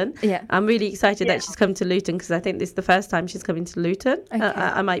in London. Yeah. I'm really excited that she's come to Luton, because I think this is the first time she's coming to Luton. Okay.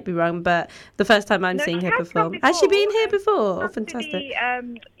 I might be wrong, but the first time I'm seeing she her has perform. come Has she been before. here before? Oh, After fantastic.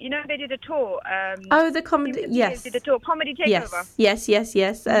 they did a tour. The comedy. Yes. Did a tour, comedy takeover. Yes. And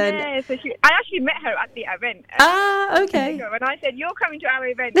Yeah, so I actually met her at the event. okay. And I said, "You're coming to our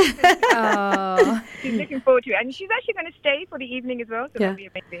event." Oh. She's looking forward to it, and she's actually going to stay for the evening as well. So that'll be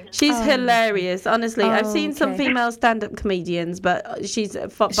amazing. She's hilarious, honestly. I've seen some okay. female stand-up comedians, but she's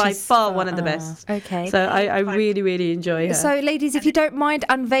by far one of the best. Okay. So I really, really enjoy her. So, ladies, if you don't mind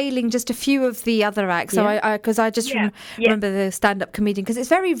unveiling just a few of the other acts, so because I just remember the stand-up comedian, because it's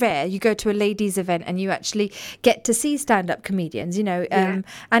very rare you go to a ladies' event and you actually get to see stand-up comedians, and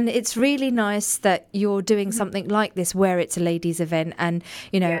it's really nice that you're doing something like this where it's a ladies' event, and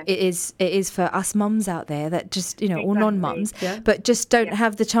it is for us mums out there that just or non-mums, but just don't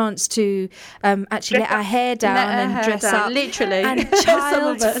have the chance to actually let our hair down and dress up, literally, and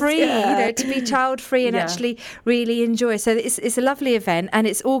child-free, to be child-free and actually really enjoy. So it's a lovely event, and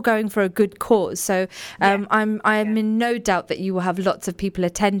it's all going for a good cause. So I'm in no doubt that you will have lots of people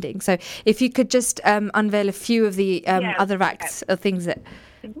attending. So if you could just unveil a few of the other acts or things that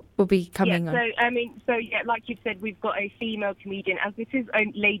will be coming on. Like you said, we've got a female comedian. As this is a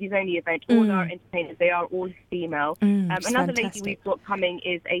ladies-only event, all our entertainers, they are all female. Another lady we've got coming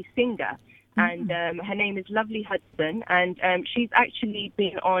is a singer. And her name is Lovely Hudson, and she's actually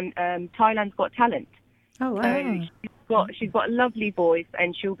been on Thailand's Got Talent. Oh, wow. So she's got a lovely voice,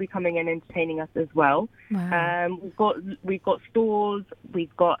 and she'll be coming and entertaining us as well. Wow. We've got stalls. We've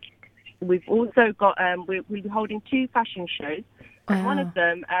also got we'll be holding 2 fashion shows. And one of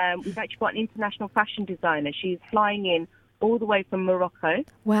them, we've actually got an international fashion designer. She's flying in all the way from Morocco.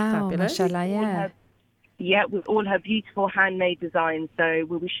 Wow, fabulous. mashallah, with all her beautiful handmade designs. So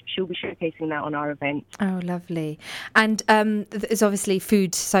she'll be showcasing that on our event. Oh, lovely. And there's obviously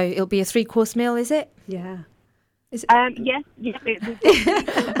food, so it'll be a 3-course meal, is it? Yeah. Yes.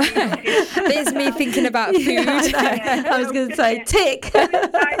 There's me thinking about food. I was going to say tick.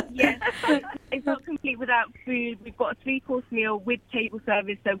 Yes. It's not complete without food. We've got a 3-course meal with table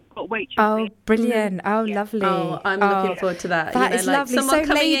service, so we've got waitress. Oh, brilliant. Oh, lovely. Oh, I'm looking forward to that. That is lovely. So,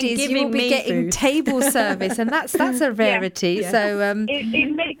 ladies, you will be getting table service, and that's a rarity. Yeah. So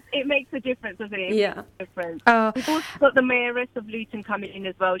it makes a difference, doesn't it? Yeah. Difference. We've also got the mayoress of Luton coming in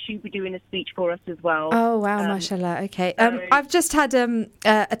as well. She'll be doing a speech for us as well. Oh, wow, mashallah. Okay. I've just had a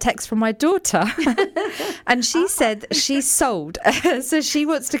text from my daughter, and she said she's sold, so she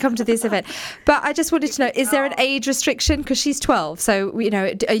wants to come to this event. But I just wanted to know, is there an age restriction? Because she's 12, so are you?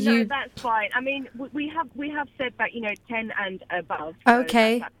 No, that's fine. I mean, we have said that 10 and above. So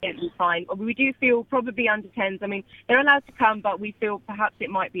okay. That's absolutely fine. We do feel probably under 10s. I mean, they're allowed to come, but we feel perhaps it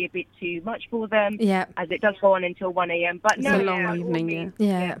might be a bit too much for them. Yeah. As it does go on until 1 a.m. But It's a long evening.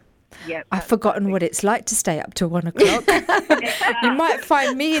 Yeah. Yeah, I've forgotten what it's like to stay up till 1 o'clock. You might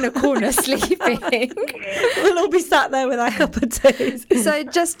find me in a corner sleeping. We'll all be sat there with our cup of tea. So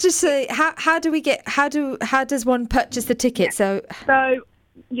just to say, how does one purchase the ticket? So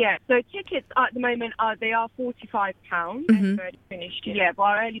tickets at the moment are £45. Finished. Yeah, but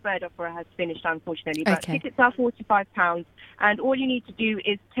our early bird offer has finished, unfortunately. But tickets are £45, and all you need to do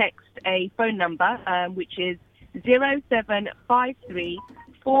is text a phone number, which is 0753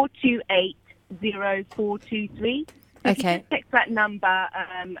 428 0423. Okay. Text that number,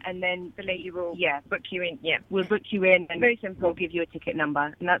 and then the lady will book you in. Yeah, we'll book you in, and very simple. We'll give you a ticket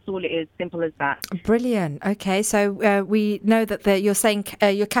number, and that's all it is. Simple as that. Brilliant. Okay, so we know that you're saying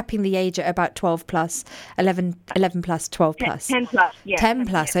you're capping the age at about 12 plus, 11 plus, 12 plus. 10 plus. Yeah. 10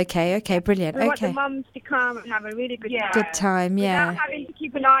 plus. Okay. Brilliant. We want the Okay. mums to come and have a really good time. Good time. Yeah. Without having to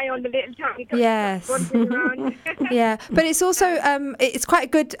keep an eye on the little tiny guys Yes. wandering around. Yeah, but it's also it's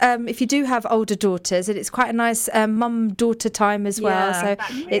quite good if you do have older daughters, and it's quite a nice mum-daughter time as well. Yeah.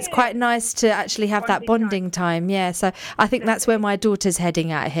 So it's quite nice to actually have that bonding time. Yeah, so I think that's where my daughter's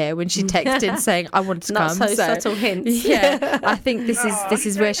heading out here when she texted in saying I want to Not come. so subtle hints. Yeah, I think this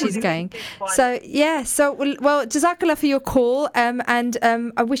is where she's going. So yeah, well, Jazakallah for your call, and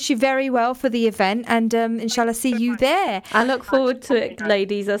I wish you very well for the event, and inshallah see you there. I look forward to it,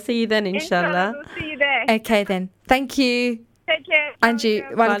 ladies. I'll see you then, inshallah. We'll see you there. Okay then, thank you. Take care. Angie,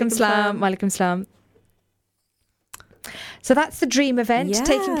 walaikum Walaikum salam, walaikum salam. So that's the Dream event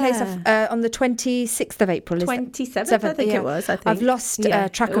taking place on the 26th of April. 27th, I think it was. I think I've lost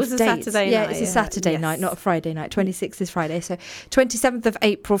track it was of a dates. Saturday night, It's a Saturday night, not a Friday night. 26th is Friday. So 27th of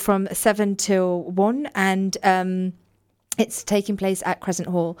April from 7 till 1, and it's taking place at Crescent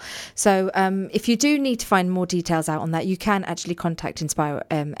Hall. So if you do need to find more details out on that, you can actually contact Inspire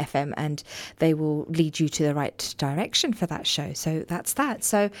FM, and they will lead you to the right direction for that show. So that's that.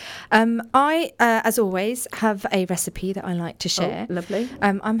 So I, as always, have a recipe that I like to share. Oh, lovely.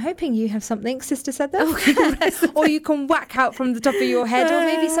 I'm hoping you have something, Sister Sadda, or you can whack out from the top of your head, or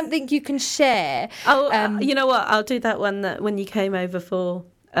maybe something you can share. You know what? I'll do that one that when you came over for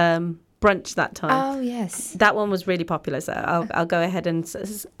brunch that time. Oh yes, that one was really popular. So I'll go ahead and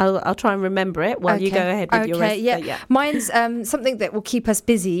I'll try and remember it while you go ahead with your recipe. Yeah. Mine's something that will keep us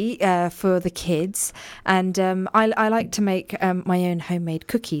busy for the kids, and I like to make my own homemade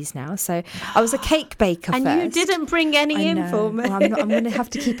cookies now. So I was a cake baker and first. You didn't bring any in for me. Well, I'm going to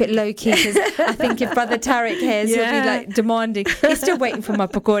have to keep it low key, because I think if Brother Tariq hears, he'll be like demanding. He's still waiting for my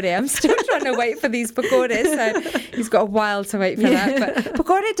pakode. I'm still trying to wait for these pakodes, so he's got a while to wait for that. But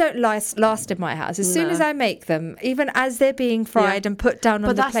pakode don't last in my house. As soon as I make them, even as they're being fried and put down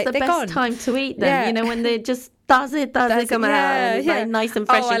on the plate, they're gone. But that's the best time to eat them. Yeah. You know, when they're just does it come out and it's like nice and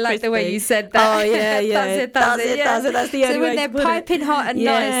fresh and crispy. I like the way you said that. Oh yeah. Does it. That's the only way. So when they're piping hot and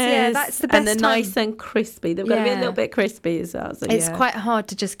nice, that's the best and they're time. Nice and crispy. They've got to be a little bit crispy as well. So, it's quite hard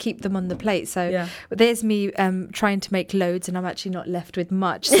to just keep them on the plate. So there's me trying to make loads, and I'm actually not left with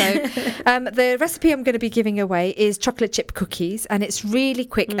much. So the recipe I'm going to be giving away is chocolate chip cookies, and it's really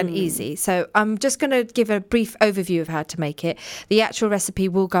quick and easy. So I'm just going to give a brief overview of how to make it. The actual recipe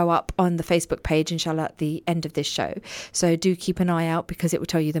will go up on the Facebook page, inshallah, at the end of this show. So do keep an eye out, because it will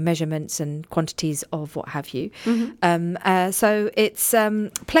tell you the measurements and quantities of what have you. So it's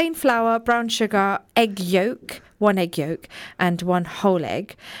plain flour, brown sugar, egg yolk, 1 egg yolk and 1 whole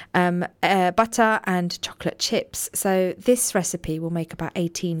egg, butter and chocolate chips. So this recipe will make about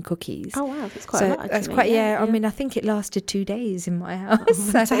 18 cookies. Oh wow, that's quite a lot, actually. That's quite, I mean, I think it lasted 2 days in my house.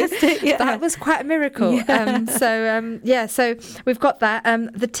 So that was quite a miracle. So we've got that.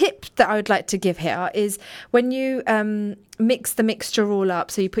 The tip that I would like to give here is when you mix the mixture all up,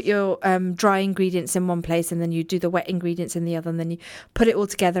 so you put your dry ingredients in one place, and then you do the wet ingredients in the other, and then you put it all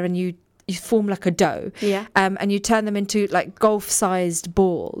together, and you form like a dough, and you turn them into like golf-sized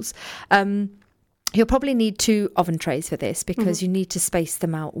balls. You'll probably need 2 oven trays for this, because you need to space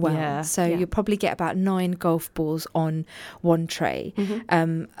them out well. You'll probably get about 9 golf balls on 1 tray.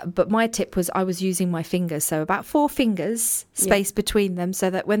 But my tip was I was using my fingers, so about 4 fingers space between them, so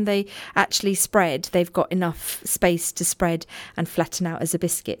that when they actually spread, they've got enough space to spread and flatten out as a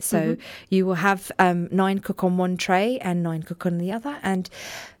biscuit. So you will have 9 cook on 1 tray and 9 cook on the other, and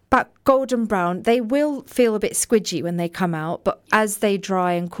about golden brown. They will feel a bit squidgy when they come out, but as they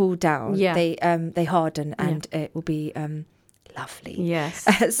dry and cool down, they harden, and it will be lovely. Yes.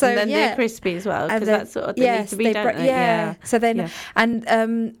 So and then they're crispy as well, because that's sort of they need to be, don't they? So then,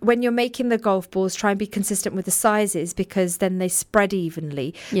 and when you're making the golf balls, try and be consistent with the sizes, because then they spread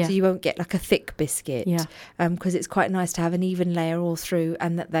evenly, so you won't get like a thick biscuit. Because it's quite nice to have an even layer all through,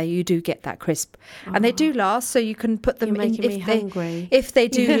 and that you do get that crisp, and they do last. So you can put them in if they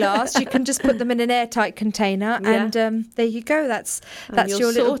do last. You can just put them in an airtight container, and there you go. That's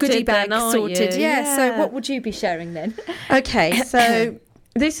your little goodie bag sorted. So what would you be sharing then? Okay, so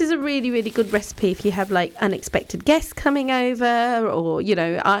this is a really, really good recipe if you have like unexpected guests coming over, or, you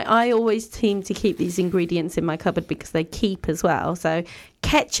know, I always seem to keep these ingredients in my cupboard because they keep as well. So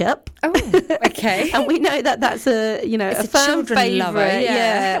ketchup. Oh, okay. And we know that that's a firm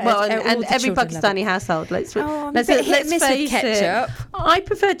favourite. Well, and every Pakistani household. Let's face ketchup. I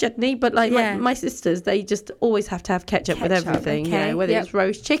prefer chutney, but like my sisters, they just always have to have ketchup with everything. Okay. You know, whether it's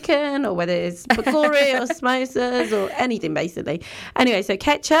roast chicken or whether it's pakora or samosas or anything, basically. Anyway, so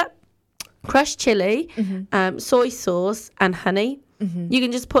ketchup, crushed chili, soy sauce, and honey. You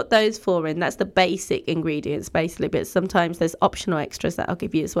can just put those 4 in. That's the basic ingredients, basically. But sometimes there's optional extras that I'll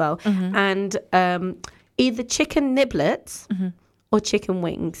give you as well. And either chicken niblets or chicken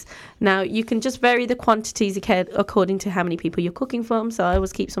wings. Now, you can just vary the quantities according to how many people you're cooking from. So I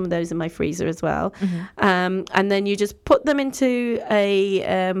always keep some of those in my freezer as well. And then you just put them into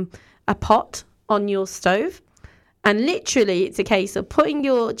a pot on your stove. And literally, it's a case of putting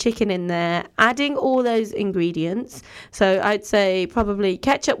your chicken in there, adding all those ingredients. So I'd say probably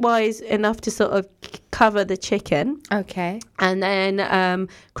ketchup-wise, enough to sort of cover the chicken. Okay. And then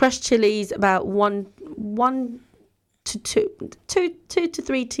crushed chilies, about one to two to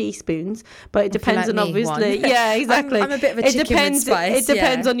 3 teaspoons, but it depends on obviously. Yeah, exactly. I'm a bit of a chicken with spice. It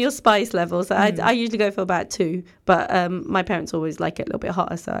depends on your spice level. So I usually go for about 2, but my parents always like it a little bit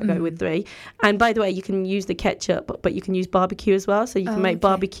hotter, so I go with 3. And by the way, you can use the ketchup, but you can use barbecue as well. So you can make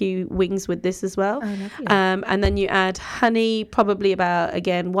barbecue wings with this as well. And then you add honey, probably about,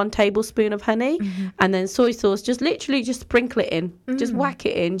 again, 1 tablespoon of honey, and then soy sauce. Just literally just sprinkle it in, just whack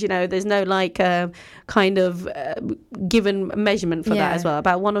it in. You know, there's no like kind of given measurement for that as well,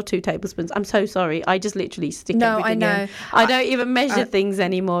 about 1 or 2 tablespoons. I'm so sorry, I just literally stick everything in. I don't even measure things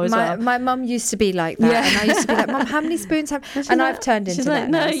anymore as well. My mum used to be like that, and I used to be like, Mum, how many spoons have... And I've turned into that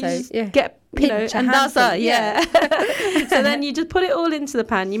now. You just get, you know, and that's it, So then you just put it all into the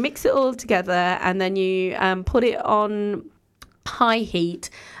pan, you mix it all together, and then you put it on high heat.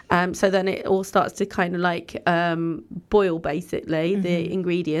 So then it all starts to kind of like boil, basically, the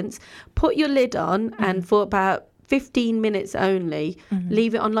ingredients. Put your lid on, and for about 15 minutes only,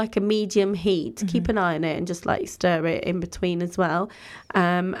 leave it on like a medium heat. Keep an eye on it and just like stir it in between as well.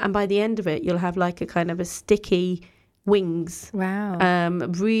 And by the end of it, you'll have like a kind of a sticky wings. Wow.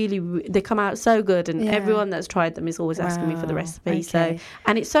 Really, they come out so good, and everyone that's tried them is always asking me for the recipe. Okay. So,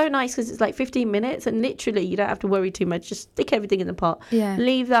 and it's so nice because it's like 15 minutes, and literally you don't have to worry too much. Just stick everything in the pot,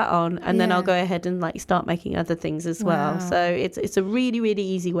 leave that on, and then I'll go ahead and like start making other things as well. So it's a really, really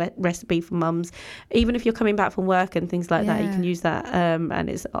easy recipe for mums. Even if you're coming back from work and things like that, you can use that, and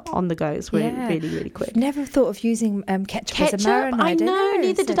it's on the go. It's really, really, really quick. Never thought of using ketchup as a marinade. I know,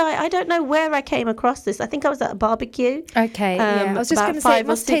 neither did I. I don't know where I came across this. I think I was at a barbecue. Okay, I was just going to say it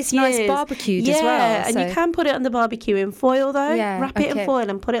must taste nice barbecued as well. Yeah, and you can put it on the barbecue in foil though. Wrap it in foil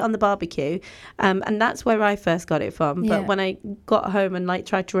and put it on the barbecue. And that's where I first got it from. But when I got home and like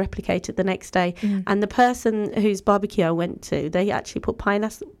tried to replicate it the next day, and the person whose barbecue I went to, they actually put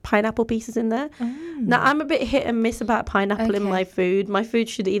pineapple pieces in there. Now, I'm a bit hit and miss about pineapple in my food. My food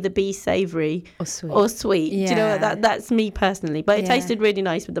should either be savoury or sweet. Yeah. Do you know what? That's me personally. But it tasted really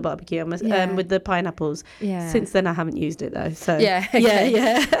nice with the barbecue, with the pineapples. Since then, I haven't used it though. So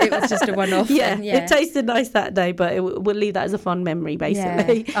it was just a one-off. It tasted nice that day, but we'll leave that as a fond memory,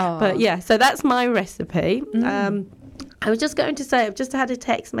 basically. But so that's my recipe. I was just going to say, I've just had a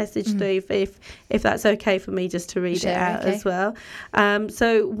text message through if that's okay for me just to read it out as well.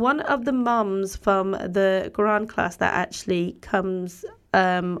 So one of the mums from the Quran class that actually comes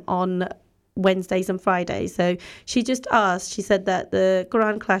on Wednesdays and Fridays. So she just asked, she said that the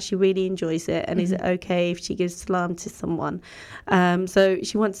Quran class, she really enjoys it, and is it okay if she gives salam to someone? So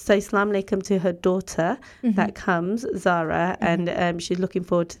she wants to say salam alaikum to her daughter that comes, Zara, and she's looking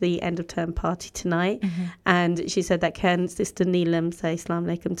forward to the end of term party tonight. And she said that can Sister Neelam say salam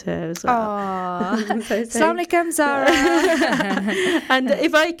alaikum to her as well. Salam alaikum, Zara. And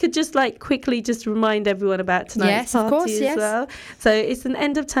if I could just like quickly just remind everyone about tonight's party as well. So it's an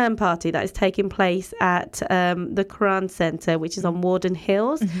end of term party that is taking place at the Quran Centre, which is on Warden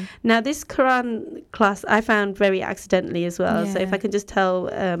Hills. Now, this Quran class I found very accidentally as well. So if I can just tell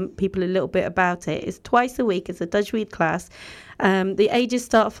people a little bit about it. It's twice a week. It's a Tajweed class. The ages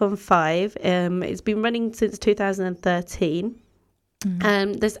start from 5. It's been running since 2013.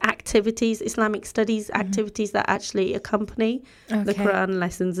 There's activities, Islamic studies activities that actually accompany the Quran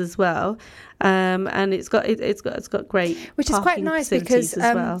lessons as well, and it's got great, which is quite nice because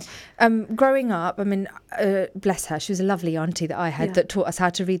growing up, I mean, bless her, she was a lovely auntie that I had that taught us how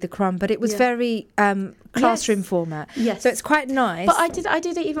to read the Quran, but it was very classroom format. So it's quite nice. But I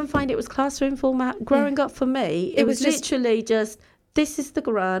didn't even find it was classroom format growing up for me. It was literally just this is the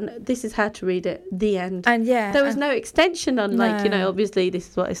Quran, this is how to read it, the end. And there was no extension on obviously this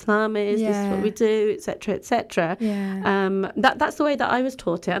is what Islam is, this is what we do, etc., etc. That's the way that I was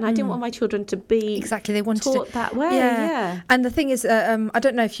taught it, and I didn't want my children to be they wanted taught that way. And the thing is, I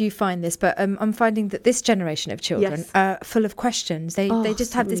don't know if you find this, but I'm finding that this generation of children are full of questions. They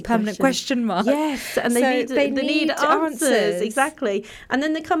just have this permanent question mark. Yes, and they need answers. Exactly. And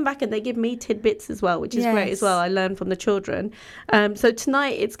then they come back and they give me tidbits as well, which is great as well. I learn from the children. So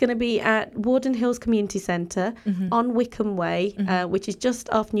tonight it's going to be at Warden Hills Community Centre on Wickham Way, which is just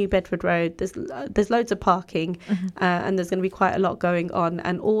off New Bedford Road. There's loads of parking, and there's going to be quite a lot going on,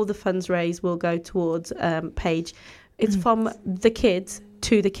 and all the funds raised will go towards Paige. It's from the kids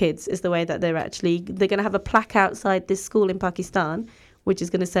to the kids is the way that they're going to have a plaque outside this school in Pakistan, which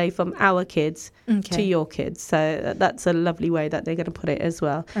is going to say from our kids to your kids. So that's a lovely way that they're going to put it as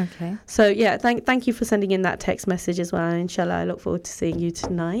well. Okay. So yeah, thank you for sending in that text message as well. Inshallah, I look forward to seeing you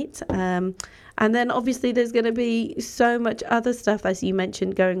tonight. And then obviously there's going to be so much other stuff, as you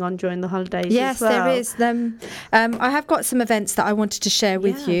mentioned, going on during the holidays as well. Yes, there is. I have got some events that I wanted to share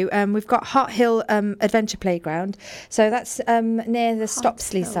with you. We've got Hart Hill Adventure Playground. So that's near the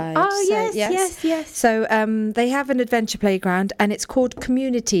Stopsley side. Oh, yes. So they have an adventure playground, and it's called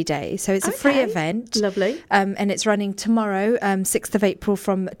Community Day. So it's a free event. Lovely. And it's running tomorrow, 6th of April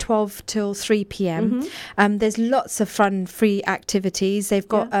from 12 till 3 p.m. There's lots of fun, free activities. They've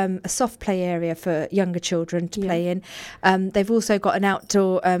got a soft play area for younger children to play in. They've also got an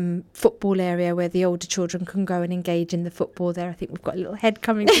outdoor football area where the older children can go and engage in the football there. I think we've got a little head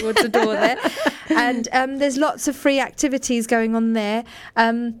coming towards the door there. And there's lots of free activities going on there.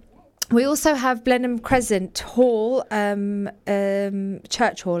 We also have Blenheim Crescent Hall,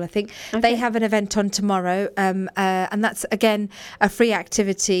 Church Hall, I think. Okay. They have an event on tomorrow, and that's, again, a free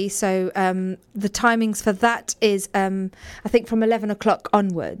activity. So the timings for that is, I think, from 11 o'clock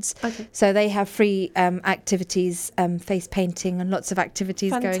onwards. Okay. So they have free activities, face painting and lots of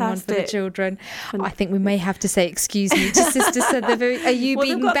activities going on for the children. I think we may have to say, excuse me, to Sister Sadav. Are you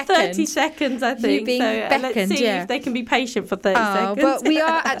being beckoned? 30 seconds, I think. You being beckoned, let's see if they can be patient for 30 seconds. But we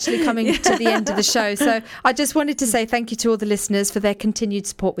are actually coming to the end of the show, so I just wanted to say thank you to all the listeners for their continued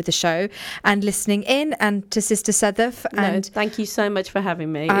support with the show and listening in, and to Sister Sadaf. And thank you so much for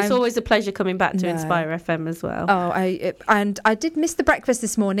having me. It's always a pleasure coming back to Inspire FM as well. I did miss the breakfast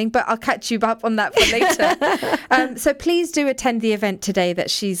this morning, but I'll catch you up on that for later. So please do attend the event today that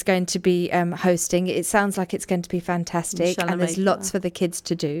she's going to be hosting. It sounds like it's going to be fantastic, and there's lots for the kids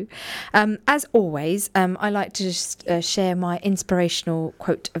to do. As always, I like to just share my inspirational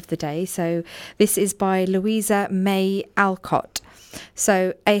quote of the day. So this is by Louisa May Alcott.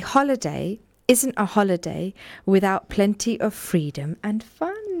 So, a holiday isn't a holiday without plenty of freedom and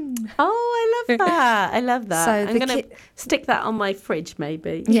fun. Oh, I love that. I love that. So I'm going to stick that on my fridge,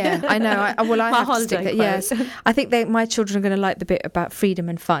 maybe. Yeah, I know. I have to stick that. Yes, I think my children are going to like the bit about freedom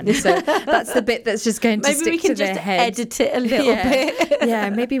and fun. So that's the bit that's just going to stick to their head. Maybe we can just edit it a little bit. Yeah,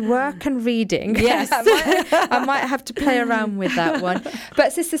 maybe work and reading. Yes. I might have to play around with that one.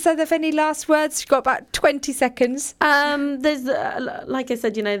 But Sister Sadaf, any last words? You've got about 20 seconds. There's, like I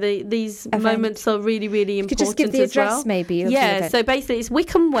said, these moments are really, really important. You could just give the address, maybe. Yeah, so basically it's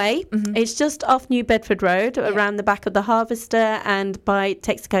Wickham Way. It's just off New Bedford Road, around the back of the Harvester and by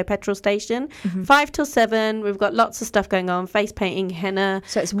Texaco petrol station. 5 till 7. We've got lots of stuff going on: face painting, henna.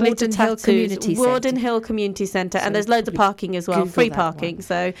 So it's Warden Hill Community Centre. Warden Hill Community Centre, and there's loads of parking as well, free parking. One.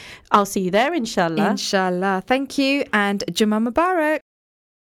 So I'll see you there, inshallah. Inshallah. Thank you, and Jummah Mubarak.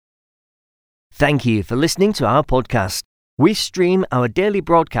 Thank you for listening to our podcast. We stream our daily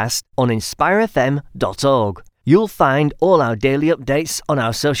broadcast on inspirefm.org. You'll find all our daily updates on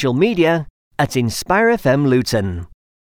our social media at Inspire FM Luton.